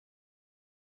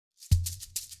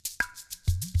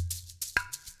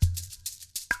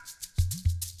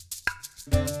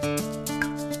Tonight's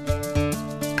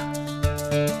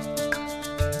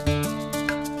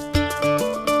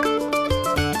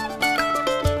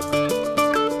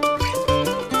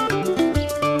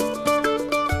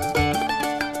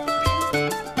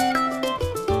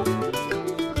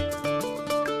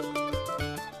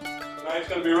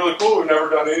going to be really cool. We've never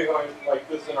done anything like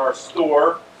this in our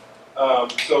store.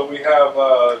 So we have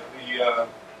the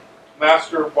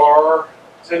master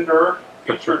bartender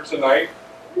featured tonight,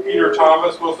 Peter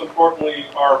Thomas, most importantly,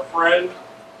 our friend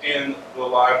in the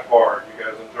live bar. You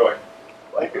guys enjoy.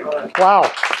 Thank you.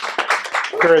 Wow.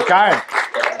 Very kind.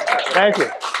 Thank you.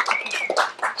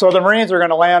 So the Marines are going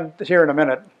to land here in a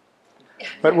minute,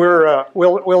 but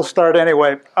we'll start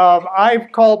anyway.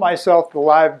 I've called myself the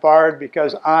live bard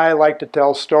because I like to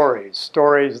tell stories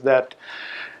that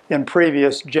in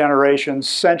previous generations,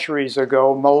 centuries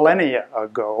ago, millennia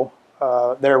ago,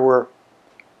 there were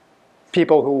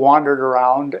people who wandered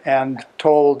around and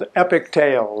told epic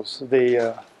tales,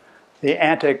 the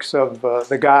antics of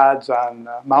the gods on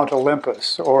Mount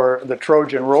Olympus or the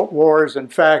Trojan Wars. In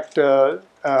fact,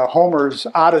 Homer's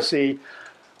Odyssey,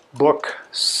 Book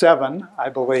 7, I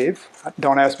believe,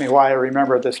 don't ask me why I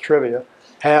remember this trivia,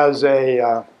 has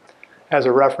a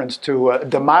reference to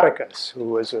Demodocus, who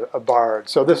was a bard.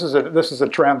 So this is a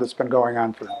trend that's been going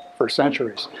on for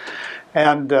centuries.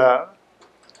 And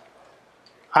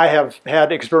I have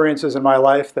had experiences in my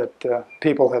life that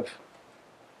people have,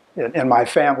 in my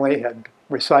family, had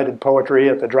recited poetry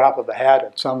at the drop of the hat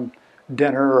at some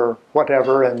dinner or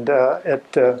whatever, and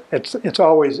it's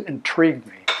always intrigued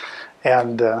me.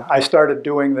 And I started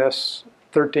doing this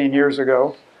 13 years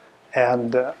ago,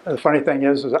 and the funny thing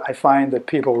is I find that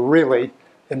people really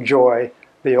enjoy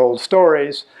the old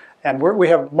stories. And we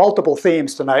have multiple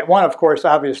themes tonight. One, of course,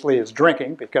 obviously is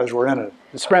drinking, because we're in a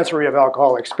dispensary of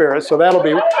alcoholic spirits. So that'll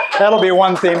be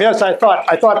one theme. Yes, I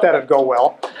thought that'd go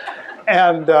well.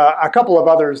 And a couple of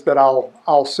others that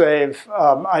I'll save.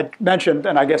 I mentioned,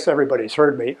 and I guess everybody's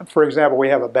heard me. For example, we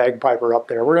have a bagpiper up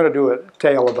there. We're going to do a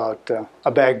tale about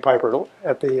a bagpiper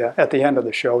at the end of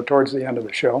the show, towards the end of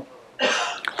the show.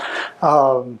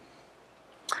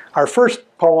 Our first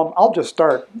poem, I'll just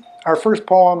start. Our first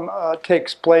poem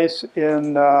takes place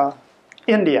in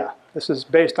India. This is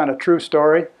based on a true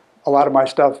story. A lot of my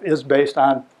stuff is based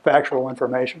on factual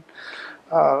information.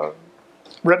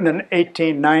 Written in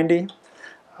 1890.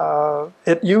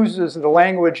 It uses the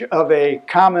language of a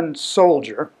common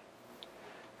soldier,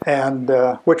 and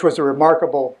which was a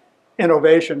remarkable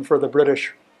innovation for the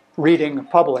British reading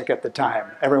public at the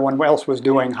time. Everyone else was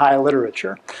doing high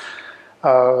literature.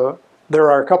 There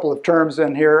are a couple of terms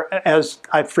in here, as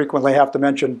I frequently have to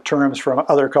mention terms from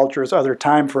other cultures, other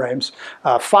time frames.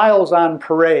 Files on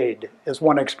parade is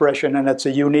one expression, and it's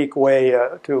a unique way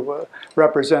to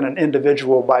represent an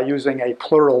individual by using a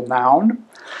plural noun.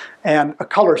 And a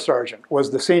color sergeant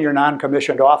was the senior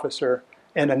non-commissioned officer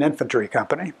in an infantry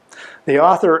company. The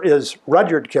author is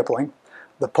Rudyard Kipling.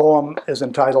 The poem is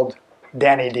entitled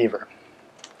Danny Deever.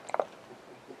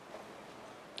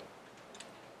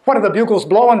 "What are the bugles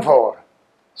blowing for?"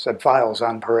 said Files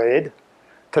on parade.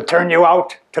 "To turn you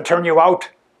out, to turn you out,"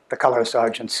 the color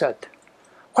sergeant said.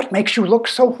 "What makes you look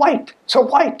so white, so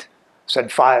white?"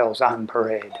 said Files on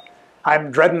parade.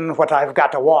 "I'm dreading what I've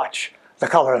got to watch," the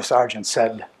color sergeant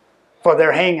said. "For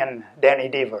they're hanging Danny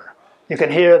Deever. You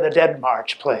can hear the Dead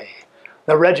March play.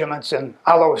 The regiments in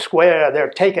Hollow Square, they're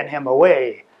taking him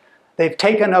away. They've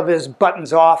taken of his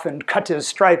buttons off and cut his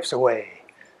stripes away.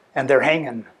 And they're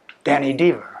hanging Danny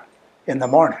Deever in the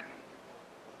morning."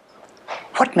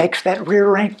 "What makes that rear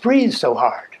rank breathe so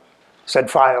hard?" said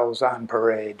Files on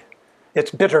parade. It's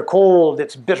bitter cold,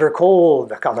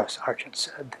 the color sergeant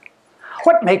said.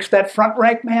 "What makes that front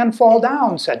rank man fall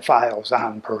down?" said Files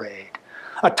on parade.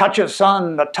 A touch of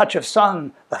sun,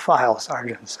 the file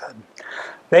sergeant said.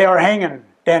 "They are hanging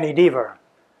Danny Deever.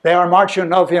 They are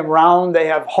marching of him round. They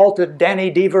have halted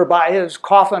Danny Deever by his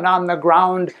coffin on the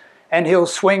ground, and he'll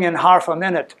swing in half a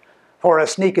minute for a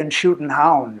sneaking shooting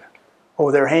hound.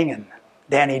 Oh, they're hanging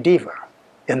Danny Deever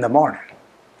in the morning."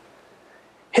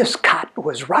 "His cot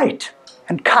was right,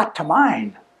 and cot to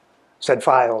mine," said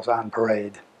Files on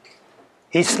parade.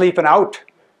 "He's sleeping out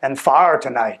and far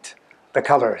tonight," the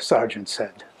color sergeant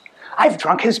said. "I've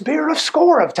drunk his beer a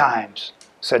score of times,"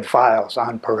 said Files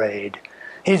on parade.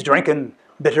 "He's drinking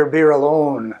bitter beer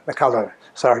alone," the color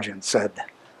sergeant said.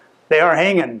 "They are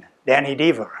hanging Danny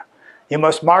Deever. You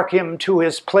must mark him to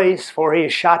his place, for he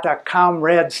shot a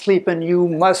comrade sleeping. You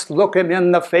must look him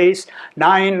in the face.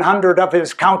 900 of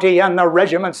his county and the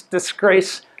regiment's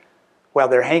disgrace. Well,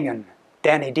 they're hanging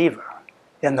Danny Deever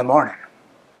in the morning."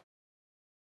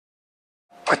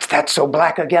 "What's that so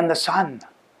black again the sun?"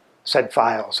 said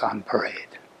files on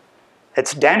parade.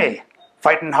 It's Danny,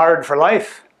 fighting hard for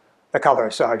life, the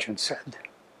color sergeant said.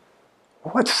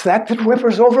 What's that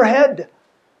whippers overhead?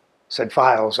 Said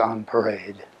files on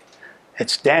parade.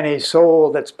 It's Danny's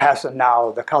soul that's passing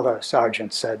now, the color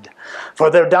sergeant said. For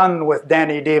they're done with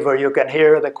Danny Deaver, you can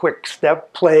hear the quick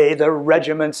step play, the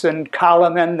regiments in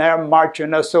column, and they're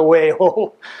marching us away.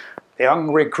 Oh, the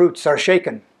young recruits are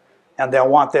shaken, and they'll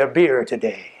want their beer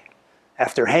today,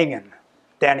 after hanging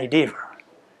Danny Deaver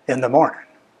in the morning.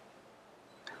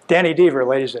 Danny Deaver,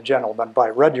 ladies and gentlemen, by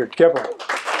Rudyard Kipling.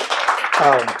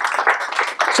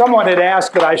 Someone had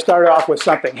asked that I start off with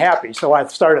something happy, so I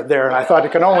started there, and I thought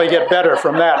it can only get better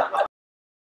from that.